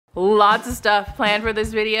Lots of stuff planned for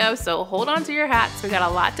this video, so hold on to your hats. We got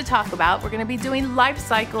a lot to talk about. We're gonna be doing life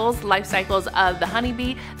cycles of the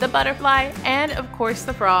honeybee, the butterfly, and of course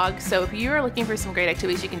the frog. So if you're looking for some great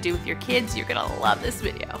activities you can do with your kids, you're gonna love this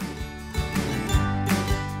video.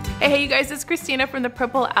 Hey you guys, it's Christina from the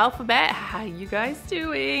Purple Alphabet. How you guys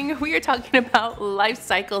doing? We are talking about life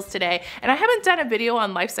cycles today, and I haven't done a video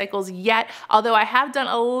on life cycles yet, although I have done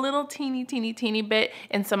a little teeny bit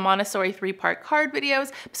in some Montessori 3-part card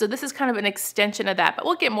videos, so this is kind of an extension of that, but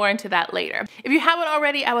we'll get more into that later. If you haven't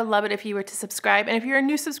already, I would love it if you were to subscribe, and if you're a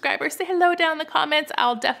new subscriber, say hello down in the comments.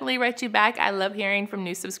 I'll definitely write you back. I love hearing from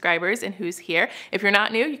new subscribers and who's here. If you're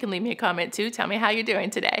not new, you can leave me a comment too. Tell me how you're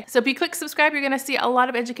doing today. So if you click subscribe, you're gonna see a lot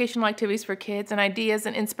of educational activities for kids and ideas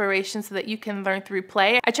and inspiration so that you can learn through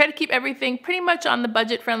play. I try to keep everything pretty much on the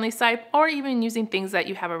budget-friendly side, or even using things that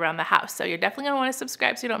you have around the house. So you're definitely gonna wanna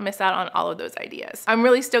subscribe so you don't miss out on all of those ideas. I'm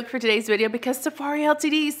really stoked for today's video because Safari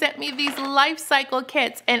Ltd sent me these life cycle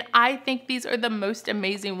kits, and I think these are the most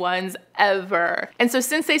amazing ones ever. And so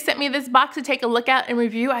since they sent me this box to take a look at and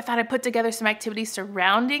review, I thought I'd put together some activities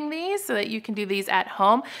surrounding these so that you can do these at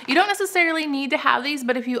home. You don't necessarily need to have these,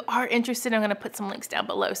 but if you are interested, I'm gonna put some links down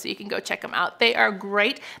below so you can go check them out. They are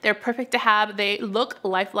great. They're perfect to have. They look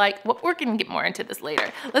lifelike. We're gonna get more into this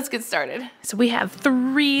later. Let's get started. So we have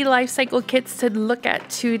 3 life cycle kits to look at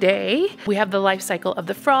today. We have the life cycle of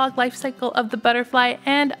the frog, life cycle of the butterfly,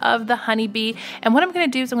 and of the honeybee. And what I'm gonna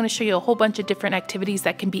do is I'm gonna show you a whole bunch of different activities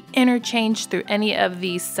that can be interchanged through any of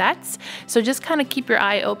these sets. So just kind of keep your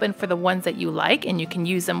eye open for the ones that you like, and you can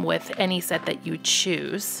use them with any set that you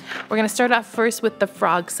choose. We're gonna start off first with the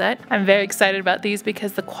frog set. I'm very excited about these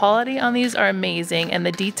because the quality on these are amazing, and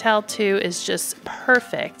the detail too is just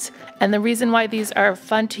perfect. And the reason why these are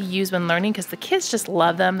fun to use when learning, because the kids just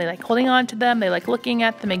love them. They like holding on to them, they like looking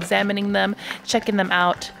at them, examining them, checking them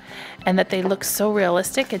out, and that they look so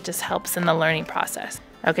realistic, it just helps in the learning process.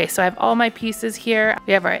 Okay, so I have all my pieces here.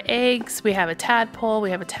 We have our eggs, we have a tadpole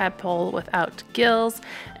without gills,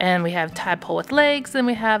 and we have tadpole with legs, and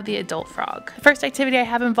we have the adult frog. The first activity I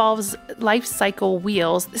have involves life cycle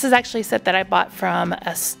wheels. This is actually a set that I bought from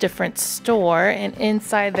a different store, and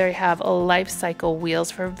inside there you have life cycle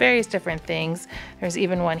wheels for various different things. There's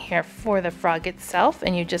even one here for the frog itself,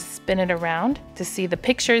 and you just spin it around to see the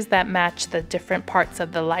pictures that match the different parts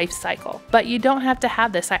of the life cycle. But you don't have to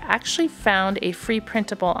have this. I actually found a free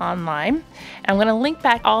printable online, and I'm going to link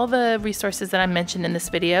back all the resources that I mentioned in this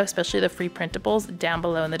video, especially the free printables, down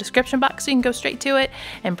below in the description box, so you can go straight to it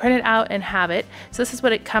and print it out and have it. So this is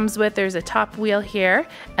what it comes with. There's a top wheel here,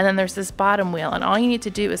 and then there's this bottom wheel, and all you need to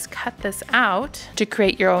do is cut this out to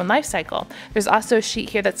create your own life cycle. There's also a sheet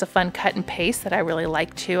here that's a fun cut and paste that I really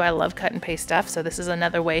like too. I love cut and paste stuff, so this is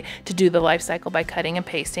another way to do the life cycle by cutting and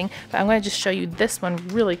pasting. But I'm going to just show you this one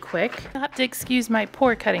really quick. You'll have to excuse my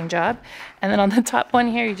poor cutting job. And then on the top one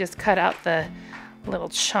here, you just cut out the little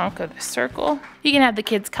chunk of the circle. You can have the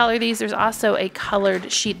kids color these. There's also a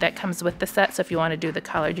colored sheet that comes with the set, so if you want to do the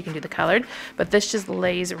colored, you can do the colored. But this just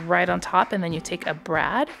lays right on top, and then you take a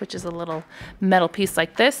brad, which is a little metal piece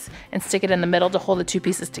like this, and stick it in the middle to hold the 2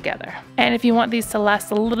 pieces together. And if you want these to last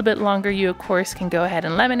a little bit longer, you of course can go ahead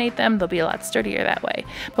and laminate them. They'll be a lot sturdier that way.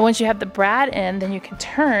 But once you have the brad in, then you can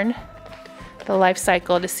turn the life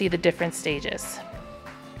cycle to see the different stages.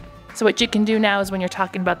 So what you can do now is when you're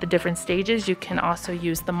talking about the different stages, you can also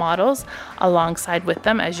use the models alongside with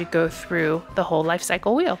them as you go through the whole life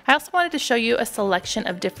cycle wheel. I also wanted to show you a selection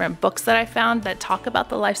of different books that I found that talk about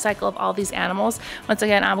the life cycle of all these animals. Once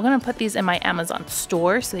again, I'm going to put these in my Amazon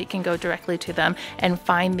store so that you can go directly to them and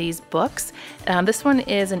find these books. This one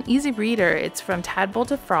is an easy reader. It's from Tadpole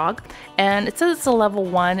to Frog, and it says it's a level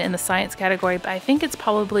 1 in the science category, but I think it's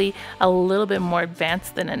probably a little bit more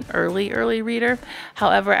advanced than an early reader.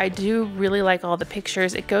 However, I do really like all the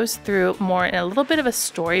pictures. It goes through more in a little bit of a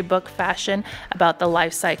storybook fashion about the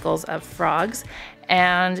life cycles of frogs.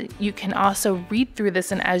 And you can also read through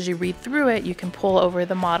this, and as you read through it, you can pull over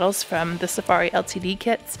the models from the Safari Ltd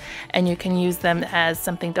kits, and you can use them as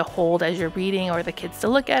something to hold as you're reading, or the kids to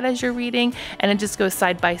look at as you're reading, and it just goes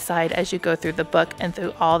side by side as you go through the book and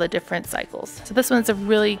through all the different cycles. So this one's a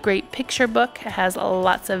really great picture book. It has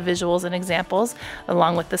lots of visuals and examples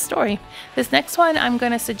along with the story. This next one, I'm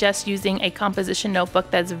going to suggest using a composition notebook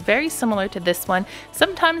that's very similar to this one.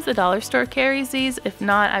 Sometimes the dollar store carries these. If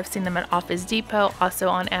not, I've seen them at Office Depot also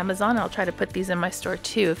on Amazon. I'll try to put these in my store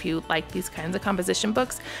too if you like these kinds of composition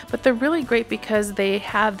books. But they're really great because they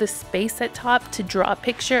have the space at top to draw a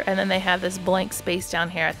picture, and then they have this blank space down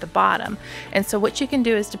here at the bottom. And so what you can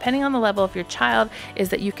do is, depending on the level of your child, is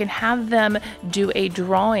that you can have them do a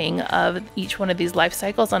drawing of each one of these life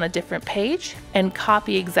cycles on a different page and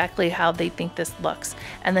copy exactly how they think this looks.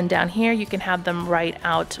 And then down here you can have them write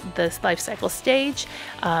out this life cycle stage.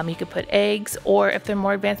 You could put eggs, or if they're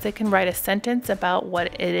more advanced, they can write a sentence about what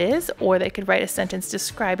it is, or they could write a sentence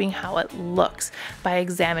describing how it looks by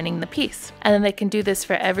examining the piece. And then they can do this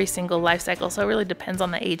for every single life cycle. So it really depends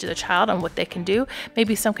on the age of the child on what they can do.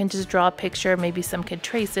 Maybe some can just draw a picture, maybe some can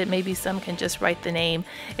trace it, maybe some can just write the name.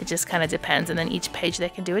 It just kind of depends. And then each page they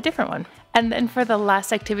can do a different one. And then for the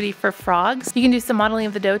last activity for frogs, you can do some modeling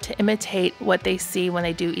of the dough to imitate what they see when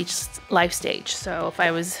they do each life stage. So if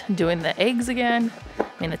I was doing the eggs again, I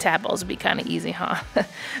mean, the tadpoles would be kind of easy, huh?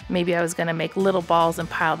 Maybe I was gonna make little balls and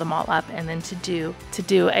pile them all up, and then to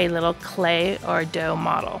do a little clay or dough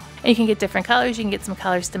model. And you can get different colors. You can get some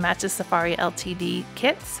colors to match the Safari LTD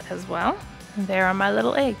kits as well. And there are my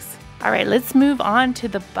little eggs. All right, let's move on to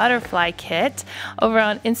the butterfly kit. Over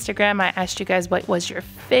on Instagram, I asked you guys what was your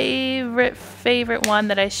favorite one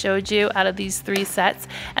that I showed you out of these 3 sets.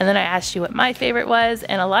 And then I asked you what my favorite was,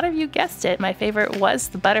 and a lot of you guessed it. My favorite was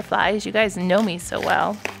the butterflies. You guys know me so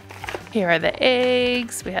well. Here are the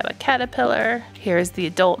eggs. We have a caterpillar. Here's the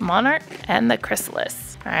adult monarch and the chrysalis.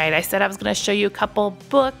 All right, I said I was going to show you a couple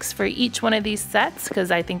books for each one of these sets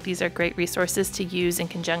because I think these are great resources to use in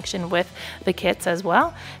conjunction with the kits as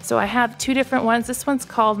well. So I have 2 different ones. This one's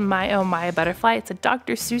called My Oh My Butterfly. It's a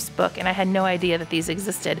Dr. Seuss book, and I had no idea that these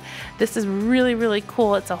existed. This is really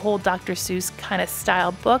cool. It's a whole Dr. Seuss kind of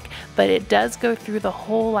style book, but it does go through the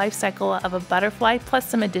whole life cycle of a butterfly plus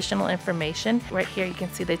some additional information. Right here you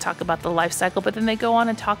can see they talk about the life cycle, but then they go on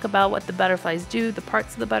and talk about what the butterflies do, the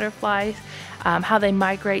parts of the butterflies, how they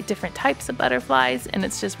migrate different types of butterflies, and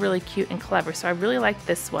it's just really cute and clever. So I really like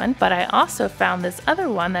this one, but I also found this other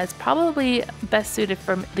one that's probably best suited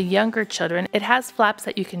for the younger children. It has flaps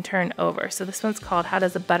that you can turn over. So this one's called How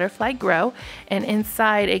Does a Butterfly Grow? And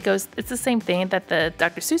inside it's the same thing that the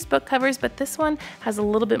Dr. Seuss book covers, but this one has a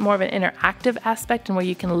little bit more of an interactive aspect and where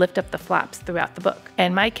you can lift up the flaps throughout the book.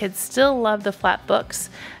 And my kids still love the flap books.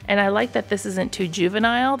 And I like that this isn't too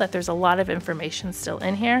juvenile, that there's a lot of information still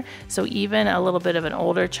in here. So even a little bit of an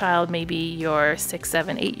older child, maybe your 6,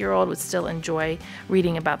 7, 8-year-old would still enjoy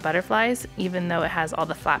reading about butterflies, even though it has all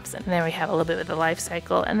the flaps in. And then we have a little bit of the life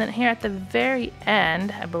cycle. And then here at the very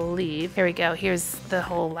end, I believe, here we go, here's the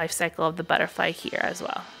whole life cycle of the butterfly here as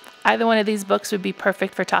well. Either one of these books would be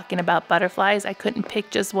perfect for talking about butterflies. I couldn't pick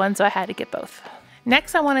just one, so I had to get both.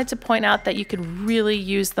 Next, I wanted to point out that you could really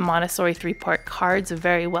use the Montessori 3-part cards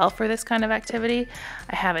very well for this kind of activity.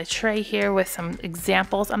 I have a tray here with some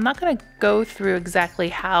examples. I'm not going to go through exactly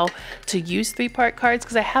how to use 3-part cards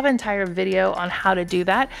because I have an entire video on how to do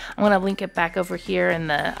that. I'm going to link it back over here in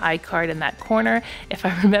the iCard in that corner if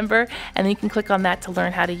I remember, and then you can click on that to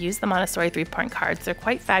learn how to use the Montessori 3-part cards. They're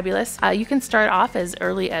quite fabulous. You can start off as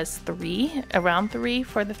early as 3, around 3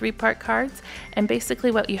 for the 3-part cards, and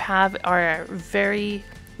basically what you have are very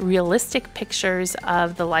realistic pictures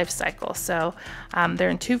of the life cycle. So they're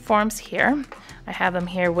in 2 forms here. I have them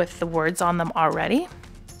here with the words on them already,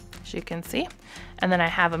 as you can see, and then I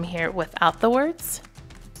have them here without the words,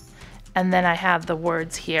 and then I have the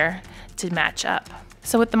words here to match up.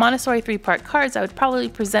 So with the Montessori 3-part cards, I would probably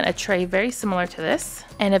present a tray very similar to this,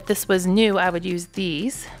 and if this was new, I would use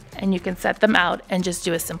these, and you can set them out and just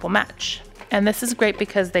do a simple match. And this is great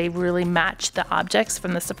because they really match the objects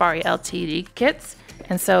from the Safari LTD kits.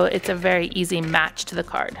 And so it's a very easy match to the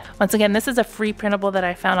card. Once again, this is a free printable that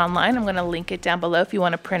I found online. I'm going to link it down below if you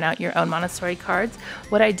want to print out your own Montessori cards.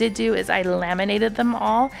 What I did do is I laminated them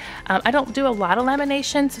all. I don't do a lot of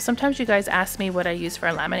lamination, so sometimes you guys ask me what I use for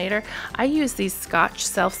a laminator. I use these Scotch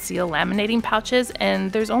self-seal laminating pouches,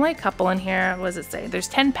 and there's only a couple in here. What does it say? There's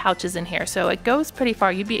 10 pouches in here, so it goes pretty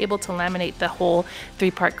far. You'd be able to laminate the whole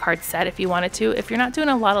 3-part card set if you wanted to. If you're not doing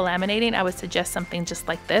a lot of laminating, I would suggest something just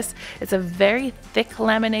like this. It's a very thick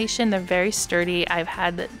lamination. They're very sturdy. I've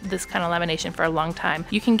had this kind of lamination for a long time.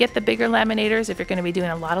 You can get the bigger laminators if you're going to be doing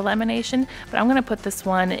a lot of lamination, but I'm going to put this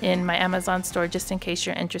one in my Amazon store just in case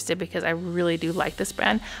you're interested because I really do like this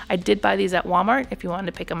brand. I did buy these at Walmart if you wanted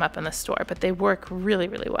to pick them up in the store, but they work really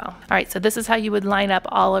well. All right, so this is how you would line up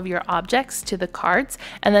all of your objects to the cards,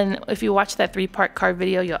 and then if you watch that 3-part card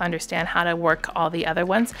video, you'll understand how to work all the other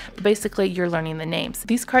ones. But basically, you're learning the names.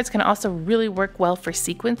 These cards can also really work well for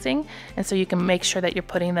sequencing, and so you can make sure that that you're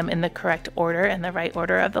putting them in the correct order and the right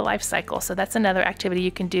order of the life cycle. So that's another activity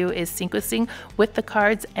you can do, is sequencing with the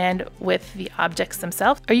cards and with the objects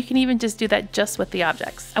themselves, or you can even just do that just with the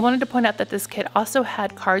objects. I wanted to point out that this kit also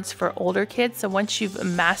had cards for older kids. So once you've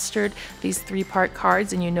mastered these 3-part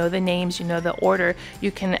cards and you know the names, you know the order,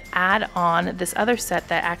 you can add on this other set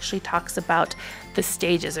that actually talks about the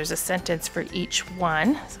stages. There's a sentence for each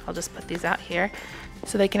one. So I'll just put these out here,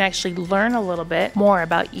 so they can actually learn a little bit more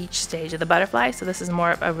about each stage of the butterfly. So this is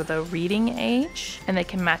more of the reading age, and they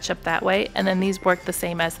can match up that way. And then these work the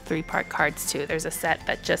same as 3-part cards too. There's a set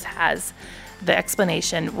that just has the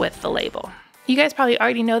explanation with the label. You guys probably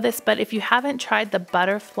already know this, but if you haven't tried the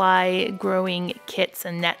butterfly growing kits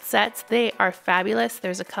and net sets, they are fabulous.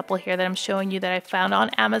 There's a couple here that I'm showing you that I found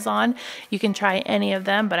on Amazon. You can try any of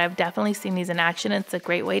them, but I've definitely seen these in action. It's a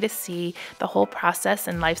great way to see the whole process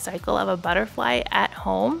and life cycle of a butterfly at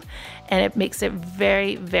home, and it makes it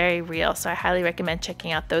very, very real. So I highly recommend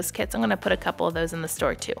checking out those kits. I'm gonna put a couple of those in the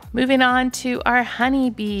store too. Moving on to our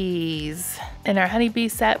honeybees. In our honeybee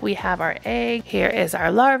set, we have our egg. Here is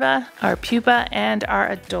our larva, our pupa, and our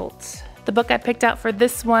adults. The book I picked out for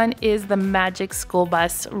this one is The Magic School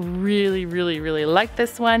Bus. Really, really, really like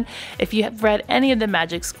this one. If you have read any of the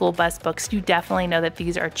Magic School Bus books, you definitely know that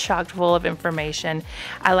these are chock full of information.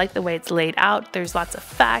 I like the way it's laid out. There's lots of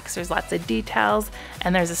facts, there's lots of details,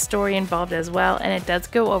 and there's a story involved as well. And it does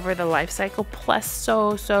go over the life cycle, plus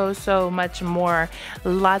so much more.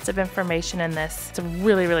 Lots of information in this. It's a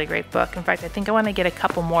really, really great book. In fact, I think I want to get a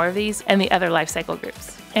couple more of these and the other life cycle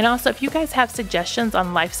groups. And also, if you guys have suggestions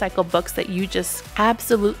on life cycle books that you just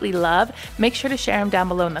absolutely love, make sure to share them down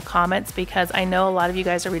below in the comments, because I know a lot of you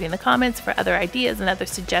guys are reading the comments for other ideas and other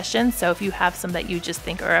suggestions. So if you have some that you just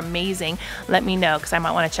think are amazing, let me know, because I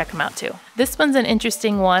might want to check them out too. This one's an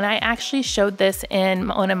interesting one. I actually showed this in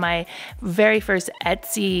one of my very first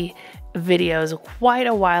Etsy videos quite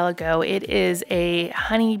a while ago. It is a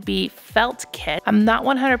honeybee felt kit. I'm not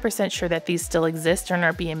 100% sure that these still exist or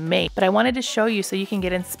are being made, but I wanted to show you so you can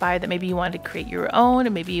get inspired that maybe you wanted to create your own,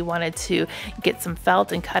 and maybe you wanted to get some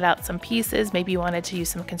felt and cut out some pieces, maybe you wanted to use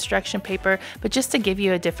some construction paper, but just to give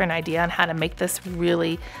you a different idea on how to make this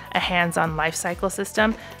really a hands-on life cycle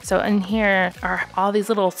system. So in here are all these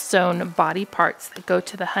little sewn body parts that go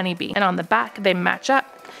to the honeybee, and on the back they match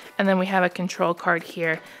up. And then we have a control card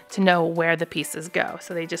here to know where the pieces go.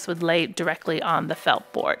 So they just would lay directly on the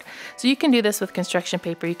felt board. So you can do this with construction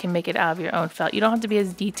paper. You can make it out of your own felt. You don't have to be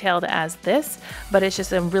as detailed as this, but it's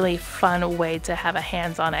just a really fun way to have a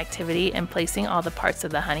hands-on activity in placing all the parts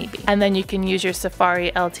of the honeybee. And then you can use your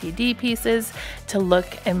Safari LTD pieces to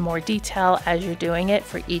look in more detail as you're doing it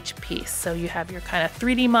for each piece. So you have your kind of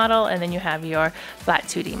 3D model, and then you have your flat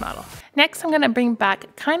 2D model. Next, I'm going to bring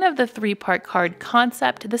back kind of the 3-part card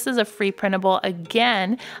concept. This is a free printable.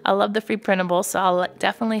 Again, I love the free printable, so I'll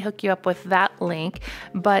definitely hook you up with that link.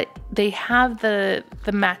 But they have the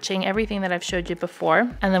matching, everything that I've showed you before.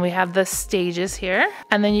 And then we have the stages here.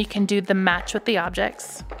 And then you can do the match with the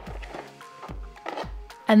objects.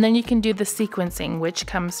 And then you can do the sequencing, which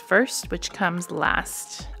comes first, which comes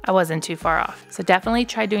last. I wasn't too far off. So definitely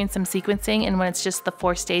try doing some sequencing, and when it's just the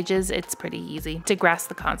 4 stages, it's pretty easy to grasp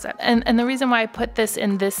the concept. And the reason why I put this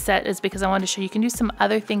in this set is because I wanted to show you can do some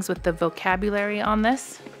other things with the vocabulary on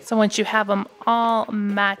this. So once you have them all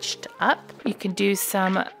matched up, you can do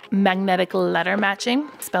some magnetic letter matching,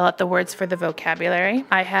 spell out the words for the vocabulary.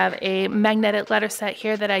 I have a magnetic letter set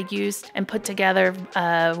here that I used and put together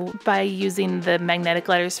by using the magnetic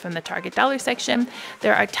letters from the Target dollar section.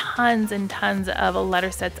 There are tons and tons of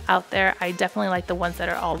letter sets out there. I definitely like the ones that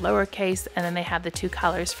are all lowercase, and then they have the 2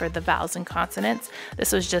 colors for the vowels and consonants.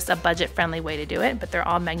 This was just a budget-friendly way to do it, but they're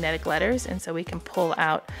all magnetic letters, and so we can pull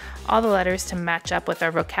out all the letters to match up with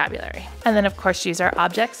our vocabulary. And then of course use our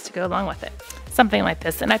objects to go along with it. Something like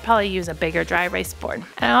this, and I probably use a bigger dry erase board.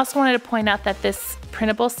 And I also wanted to point out that this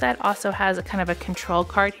printable set also has a kind of a control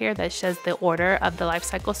card here that shows the order of the life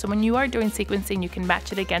cycle. So when you are doing sequencing, you can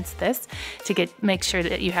match it against this to make sure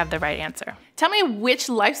that you have the right answer. Tell me which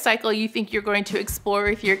life cycle you think you're going to explore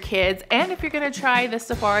with your kids, and if you're going to try the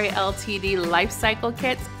Safari LTD life cycle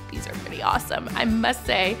kits. These are pretty awesome, I must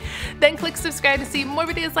say. Then click subscribe to see more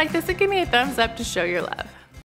videos like this, and give me a thumbs up to show your love.